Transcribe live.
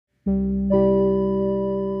You're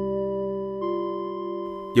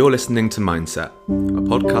listening to Mindset, a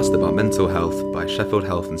podcast about mental health by Sheffield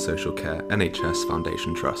Health and Social Care NHS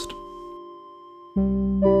Foundation Trust.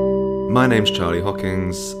 My name's Charlie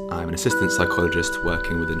Hockings. I'm an assistant psychologist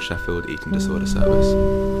working within Sheffield Eating Disorder Service.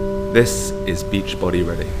 This is Beachbody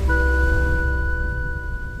Ready.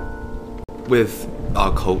 With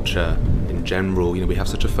our culture in general, we have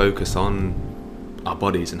such a focus on our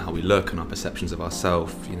bodies and how we look and our perceptions of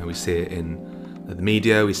ourselves. We see it in the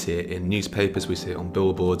media, we see it in newspapers, we see it on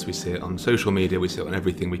billboards, we see it on social media, we see it on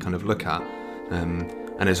everything we kind of look at.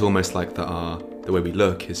 And it's almost like that the way we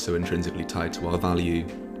look is so intrinsically tied to our value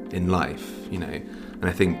in life, And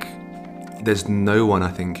I think there's no one,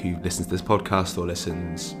 who listens to this podcast or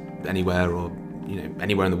listens anywhere or,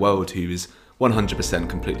 anywhere in the world who is 100%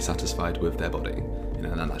 completely satisfied with their body.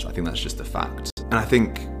 And I think that's just a fact. And I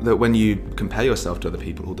think that when you compare yourself to other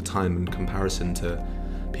people all the time in comparison to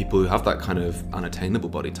people who have that kind of unattainable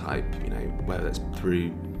body type, whether it's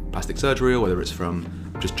through plastic surgery or whether it's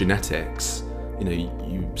from just genetics,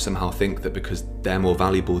 you somehow think that because they're more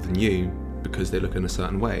valuable than you because they look in a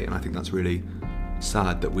certain way. And I think that's really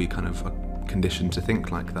sad that we kind of are conditioned to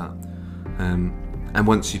think like that. And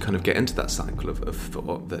once you kind of get into that cycle of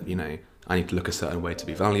thought that, I need to look a certain way to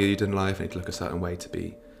be valued in life, I need to look a certain way to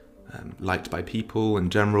be liked by people in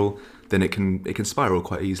general, then it can spiral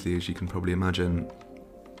quite easily, as you can probably imagine.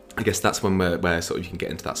 I guess that's when where sort of you can get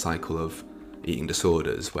into that cycle of eating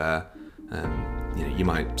disorders where you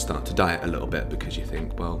might start to diet a little bit because you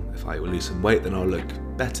think, well, if I lose some weight then I'll look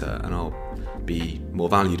better and I'll be more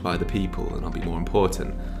valued by the people and I'll be more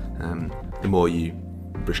important. The more you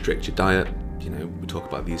restrict your diet, we talk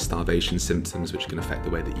about these starvation symptoms which can affect the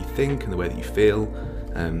way that you think and the way that you feel.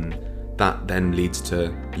 That then leads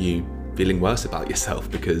to you feeling worse about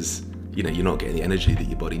yourself because you're not getting the energy that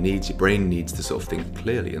your body needs. Your brain needs to sort of think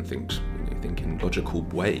clearly and think in logical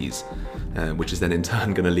ways, which is then in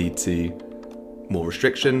turn going to lead to more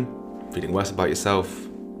restriction, feeling worse about yourself,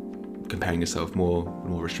 comparing yourself more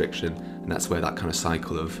restriction, and that's where that kind of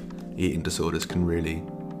cycle of eating disorders can really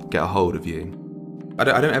get a hold of you. I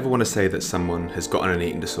don't ever want to say that someone has gotten an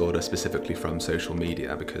eating disorder specifically from social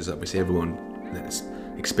media, because obviously everyone is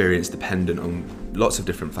experience dependent on lots of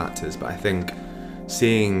different factors, but I think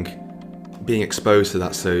being exposed to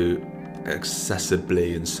that so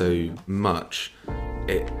accessibly and so much,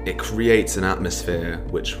 it creates an atmosphere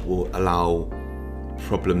which will allow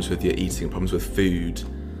problems with your eating, problems with food,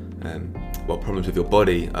 problems with your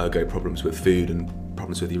body, ergo problems with food and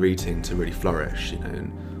problems with your eating to really flourish,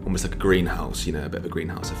 and almost like a greenhouse, a bit of a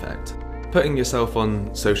greenhouse effect. Putting yourself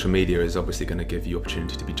on social media is obviously going to give you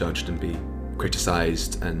opportunity to be judged and be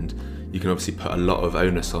criticised, and you can obviously put a lot of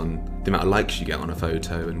onus on the amount of likes you get on a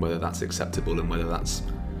photo and whether that's acceptable and whether that's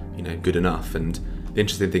good enough. And the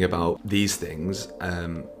interesting thing about these things,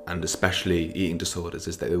 and especially eating disorders,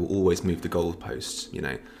 is that they will always move the goalposts.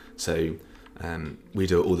 So we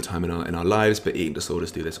do it all the time in our lives, but eating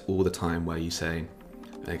disorders do this all the time, where you say,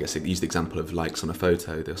 I guess use the example of likes on a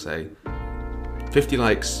photo. They'll say 50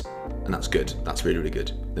 likes and that's good, that's really, really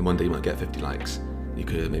good. Then one day you might get 50 likes,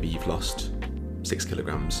 maybe you've lost 6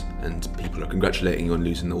 kilograms and people are congratulating you on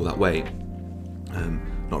losing all that weight,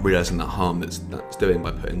 not realising that harm that's doing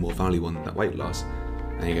by putting more value on that weight loss.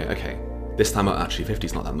 And you go, okay, this time actually 50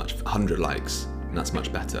 is not that much, 100 likes, and that's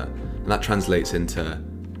much better. And that translates into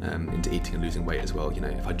eating and losing weight as well.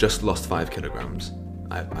 If I just lost 5 kilograms,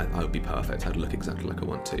 I would be perfect, I'd look exactly like I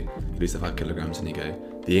want to. You lose the 5 kilograms and you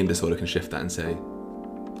go, the eating disorder can shift that and say,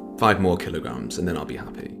 5 more kilograms and then I'll be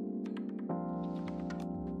happy.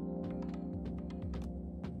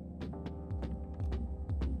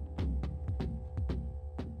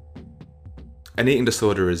 An eating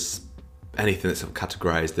disorder is anything that's sort of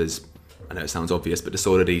categorised as, I know it sounds obvious, but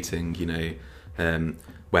disordered eating,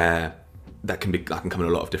 where that can come in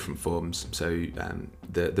a lot of different forms. So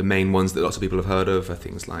the main ones that lots of people have heard of are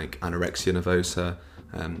things like anorexia nervosa,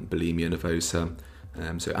 bulimia nervosa.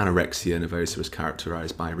 So anorexia nervosa is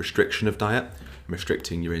characterised by restriction of diet,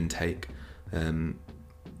 restricting your intake. But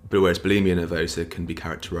whereas bulimia nervosa can be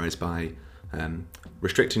characterised by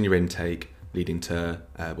restricting your intake, leading to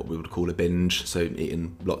what we would call a binge, so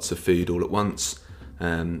eating lots of food all at once,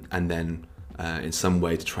 and then in some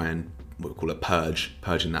way to try and what we call a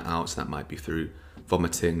purging that out. So that might be through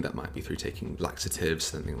vomiting, that might be through taking laxatives,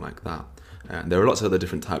 something like that. There are lots of other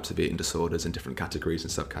different types of eating disorders and different categories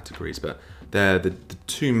and subcategories, but they're the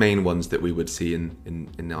two main ones that we would see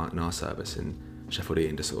in our service in Sheffield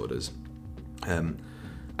Eating Disorders.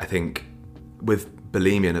 I think with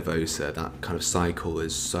bulimia nervosa, that kind of cycle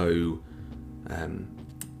is so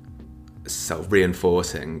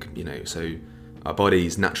self-reinforcing, so our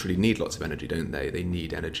bodies naturally need lots of energy, don't they? They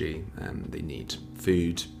need energy, they need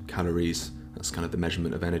food, calories, that's kind of the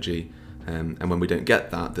measurement of energy. And when we don't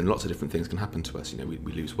get that, then lots of different things can happen to us. You know,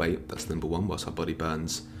 we lose weight, that's number one, whilst our body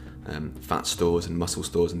burns fat stores and muscle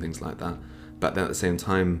stores and things like that. But then at the same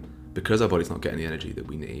time, because our body's not getting the energy that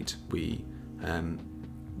we need,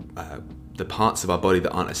 the parts of our body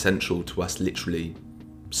that aren't essential to us literally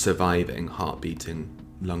surviving, heart beating,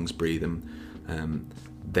 lungs breathing,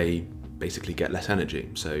 they basically get less energy.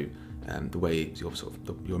 So the way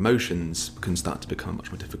your emotions can start to become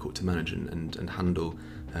much more difficult to manage and handle.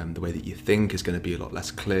 The way that you think is going to be a lot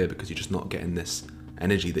less clear because you're just not getting this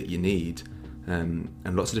energy that you need. And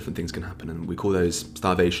lots of different things can happen, and we call those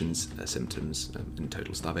starvation symptoms and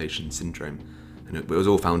total starvation syndrome. And it was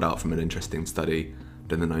all found out from an interesting study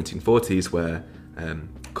done in the 1940s where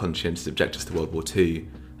conscientious objectors to World War II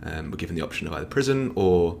were given the option of either prison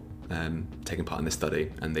or taking part in this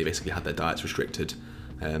study, and they basically had their diets restricted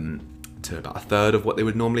to about a third of what they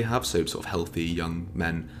would normally have. So sort of healthy young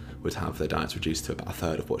men would have their diets reduced to about a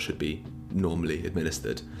third of what should be normally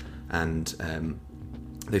administered. And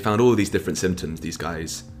they found all these different symptoms these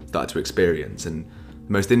guys started to experience, and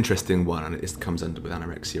the most interesting one, and it comes under with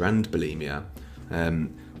anorexia and bulimia,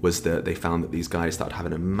 was that they found that these guys started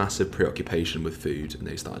having a massive preoccupation with food, and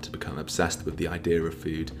they started to become obsessed with the idea of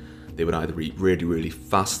food. They would either eat really, really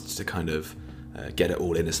fast to kind of get it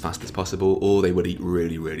all in as fast as possible, or they would eat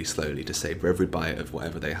really, really slowly to savor every bite of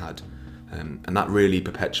whatever they had. And that really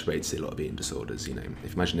perpetuates a lot of eating disorders. You know,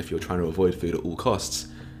 imagine if you're trying to avoid food at all costs,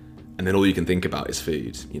 and then all you can think about is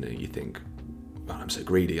food. You know, you think, oh, I'm so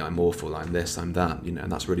greedy, I'm awful, I'm this, I'm that. You know,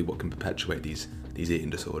 and that's really what can perpetuate these eating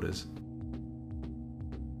disorders.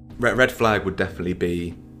 Red flag would definitely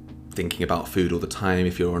be thinking about food all the time.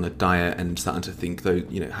 If you're on a diet and starting to think, though,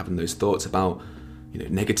 you know, having those thoughts about, you know,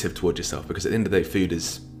 negative towards yourself, because at the end of the day, food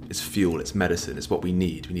is fuel, it's medicine, it's what we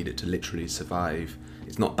need. We need it to literally survive.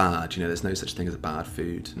 It's not bad, you know, there's no such thing as a bad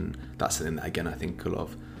food, and that's something that, again, I think a lot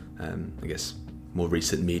of, I guess, more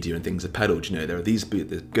recent media and things have peddled. You know, there's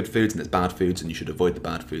good foods and there's bad foods, and you should avoid the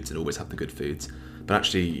bad foods and always have the good foods. But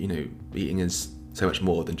actually, you know, eating is so much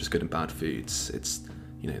more than just good and bad foods. It's,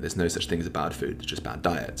 you know, there's no such thing as a bad food, it's just bad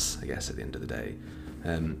diets, I guess, at the end of the day.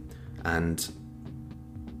 And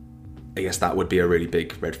I guess that would be a really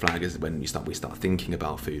big red flag, is when we start thinking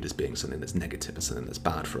about food as being something that's negative and something that's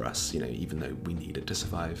bad for us, you know, even though we need it to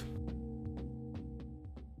survive.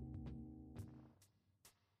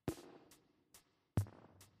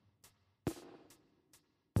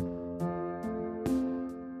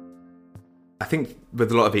 I think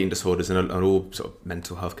with a lot of eating disorders and all sort of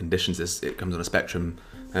mental health conditions, it comes on a spectrum.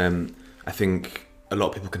 I think a lot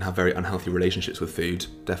of people can have very unhealthy relationships with food,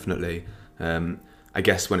 definitely. I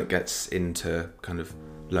guess when it gets into kind of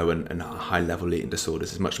low and high level eating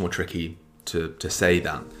disorders, it's much more tricky to say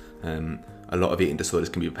that. A lot of eating disorders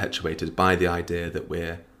can be perpetuated by the idea that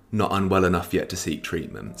we're not unwell enough yet to seek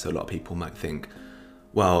treatment. So a lot of people might think,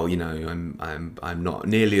 well, you know, I'm not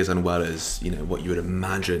nearly as unwell as, you know, what you would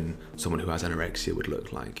imagine someone who has anorexia would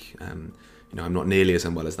look like. You know, I'm not nearly as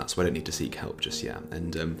unwell as that, so I don't need to seek help just yet.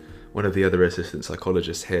 And one of the other assistant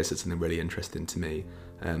psychologists here said something really interesting to me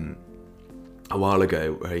a while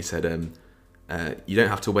ago, where he said, you don't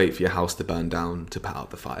have to wait for your house to burn down to put out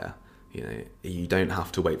the fire. You know, you don't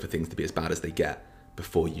have to wait for things to be as bad as they get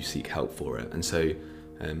before you seek help for it. And so,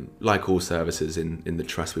 like all services in the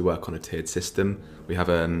Trust, we work on a tiered system. We have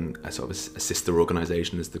a sort of a sister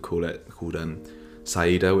organisation, as they call it, called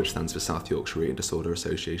SAIDA, which stands for South Yorkshire Eating Disorder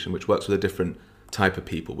Association, which works with a different type of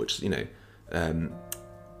people, which, you know,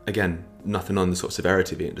 again, nothing on the sort of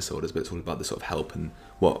severity of eating disorders, but it's all about the sort of help and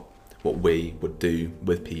what we would do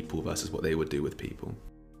with people versus what they would do with people.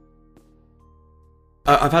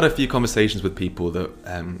 I've had a few conversations with people that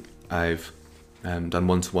I've done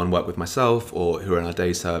one-to-one work with myself, or who are in our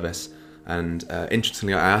day service, and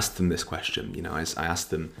interestingly, I asked them this question. You know, I asked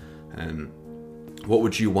them, what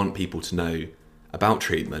would you want people to know about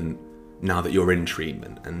treatment now that you're in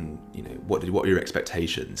treatment, and, you know, what are your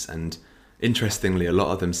expectations? And interestingly, a lot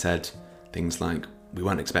of them said things like, we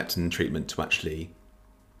weren't expecting treatment to actually,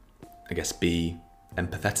 I guess, be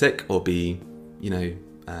empathetic or be, you know,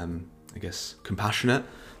 I guess, compassionate.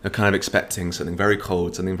 They're kind of expecting something very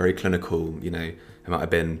cold, something very clinical. You know, it might have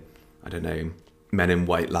been, I don't know, men in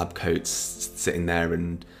white lab coats sitting there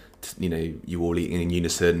and, you know, you all eating in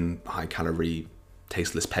unison, high calorie,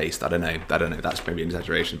 tasteless paste. I don't know, that's maybe an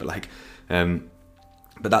exaggeration, but like,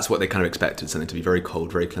 but that's what they kind of expected, something to be very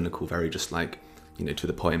cold, very clinical, very just like, you know, to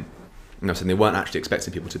the point. And I was saying they weren't actually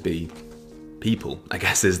expecting people to be people, I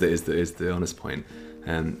guess, is the honest point.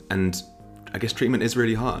 And I guess treatment is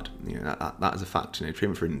really hard. You know, that is a fact. You know,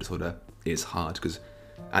 treatment for eating disorder is hard, because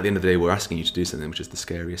at the end of the day, we're asking you to do something which is the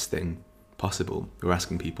scariest thing possible. We're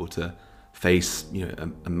asking people to face,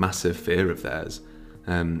 a massive fear of theirs.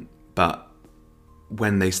 But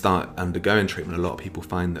when they start undergoing treatment, a lot of people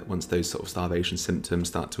find that once those sort of starvation symptoms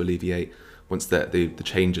start to alleviate, once the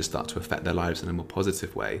changes start to affect their lives in a more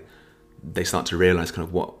positive way, they start to realise kind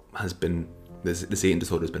of what has been, this eating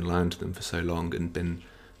disorder has been lying to them for so long and been,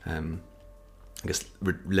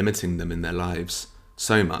 limiting them in their lives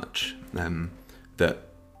so much, that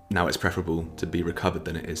now it's preferable to be recovered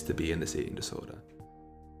than it is to be in this eating disorder.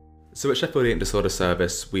 So at Sheffield Eating Disorder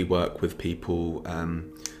Service, we work with people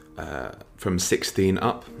from 16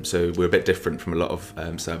 up. So we're a bit different from a lot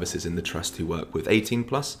of services in the Trust who work with 18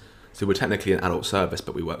 plus. So we're technically an adult service,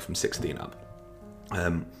 but we work from 16 up.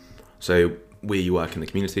 So we work in the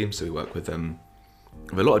community, so we work with a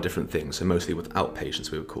lot of different things, so mostly with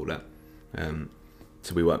outpatients, we would call it.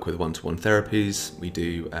 So we work with one-to-one therapies, we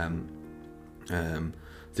do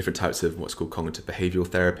different types of what's called cognitive behavioural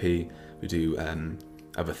therapy, we do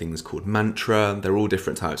other things called mantra. They're all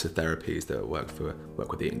different types of therapies that work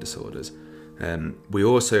with eating disorders. We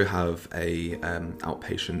also have a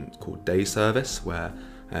outpatient called day service where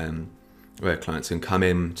clients can come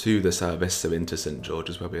in to the service, so into St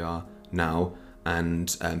George's where we are now,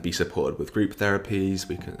 and be supported with group therapies.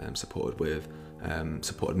 We can supported with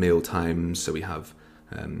supported meal times. So we have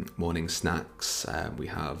morning snacks, we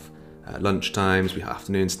have lunch times, we have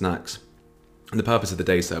afternoon snacks. And the purpose of the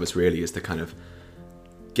day service really is to kind of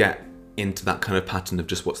get into that kind of pattern of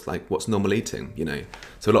just what's normal eating,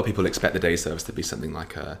 So a lot of people expect the day service to be something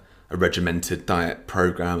like a regimented diet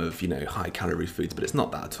program of, high calorie foods, but it's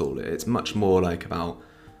not that at all. It's much more like about,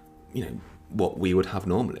 what we would have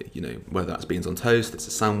normally, whether that's beans on toast, it's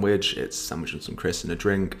a sandwich, it's sandwich with some crisps and a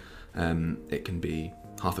drink. It can be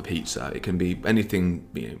half a pizza, it can be anything,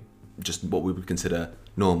 just what we would consider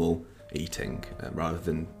normal eating, rather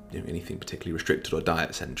than anything particularly restricted or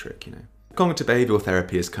diet centric, Cognitive behavioural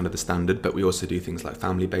therapy is kind of the standard, but we also do things like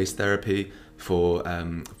family-based therapy for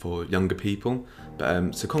younger people.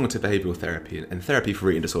 But so cognitive behavioural therapy and therapy for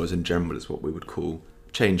eating disorders in general is what we would call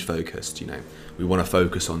change focused. We want to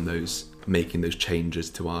focus on making those changes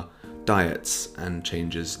to our diets and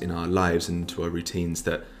changes in our lives and to our routines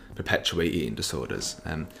that perpetuate eating disorders.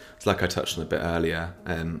 It's like I touched on a bit earlier.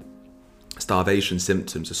 Starvation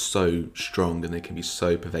symptoms are so strong and they can be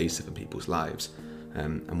so pervasive in people's lives.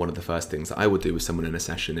 And one of the first things that I would do with someone in a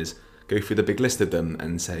session is go through the big list of them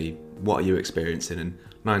and say, what are you experiencing? And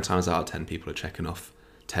 9 times out of 10 people are checking off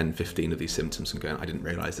 10, 15 of these symptoms and going, I didn't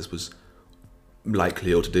realise this was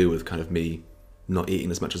likely all to do with kind of me not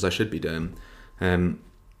eating as much as I should be doing.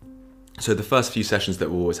 So the first few sessions that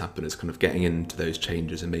will always happen is kind of getting into those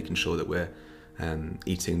changes and making sure that we're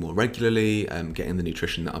eating more regularly, getting the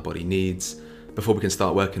nutrition that our body needs before we can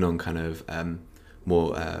start working on kind of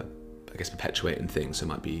more perpetuating things. So it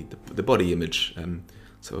might be the body image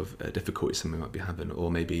difficulties someone might be having,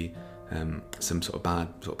 or maybe some sort of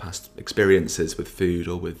bad past experiences with food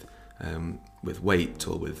or with weight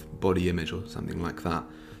or with body image or something like that.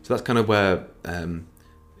 So that's kind of where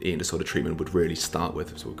eating disorder treatment would really start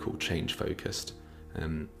with, what we call change focused.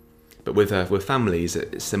 But with families,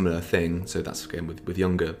 it's a similar thing. So that's again with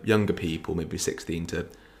younger people, maybe 16 to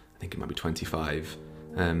I think it might be 25.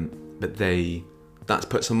 But that's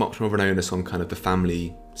put some much more of an onus on kind of the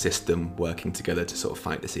family system working together to sort of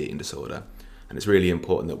fight this eating disorder. And it's really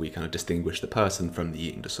important that we kind of distinguish the person from the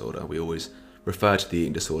eating disorder. We always refer to the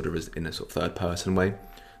eating disorder as in a sort of third person way.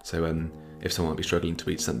 So if someone might be struggling to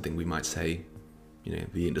eat something, we might say, the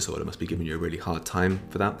eating disorder must be giving you a really hard time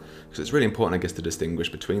for that. Because it's really important, I guess, to distinguish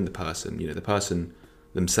between the person. The person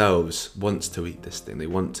themselves wants to eat this thing, they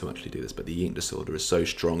want to actually do this, but the eating disorder is so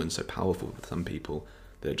strong and so powerful for some people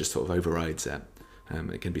that it just sort of overrides it.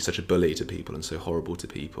 It can be such a bully to people and so horrible to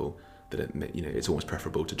people that it's almost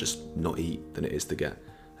preferable to just not eat than it is to get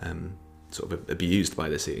sort of abused by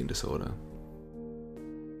this eating disorder.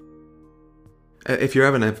 If you're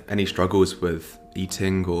having any struggles with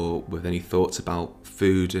eating or with any thoughts about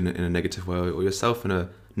food in a negative way, or yourself in a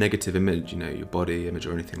negative image, your body image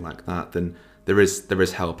or anything like that, then there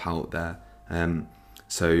is help out there.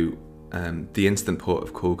 So the instant port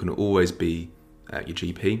of call can always be your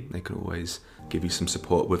GP. They can always give you some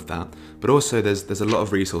support with that. But also there's a lot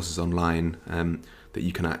of resources online that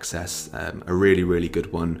you can access. A really, really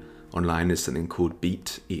good one online is something called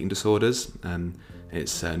Beat Eating Disorders.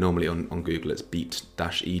 It's normally on Google, it's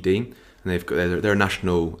Beat-ED, and they're a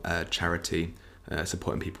national charity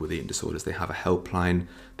supporting people with eating disorders. They have a helpline.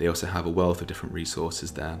 They also have a wealth of different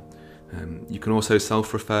resources there. You can also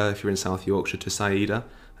self-refer if you're in South Yorkshire to SAEDA.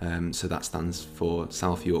 So that stands for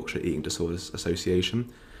South Yorkshire Eating Disorders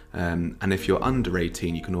Association. And if you're under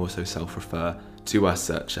 18, you can also self-refer to us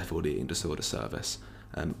at Sheffield Eating Disorder Service.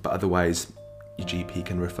 But otherwise, your GP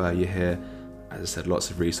can refer you here. As I said, lots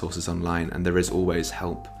of resources online, and there is always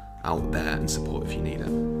help out there and support if you need it.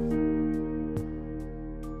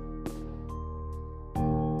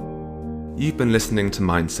 You've been listening to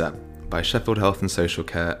Mindset by Sheffield Health and Social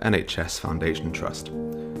Care NHS Foundation Trust.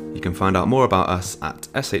 You can find out more about us at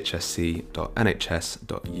shsc.nhs.uk.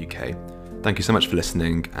 Thank you so much for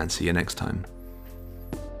listening, and see you next time.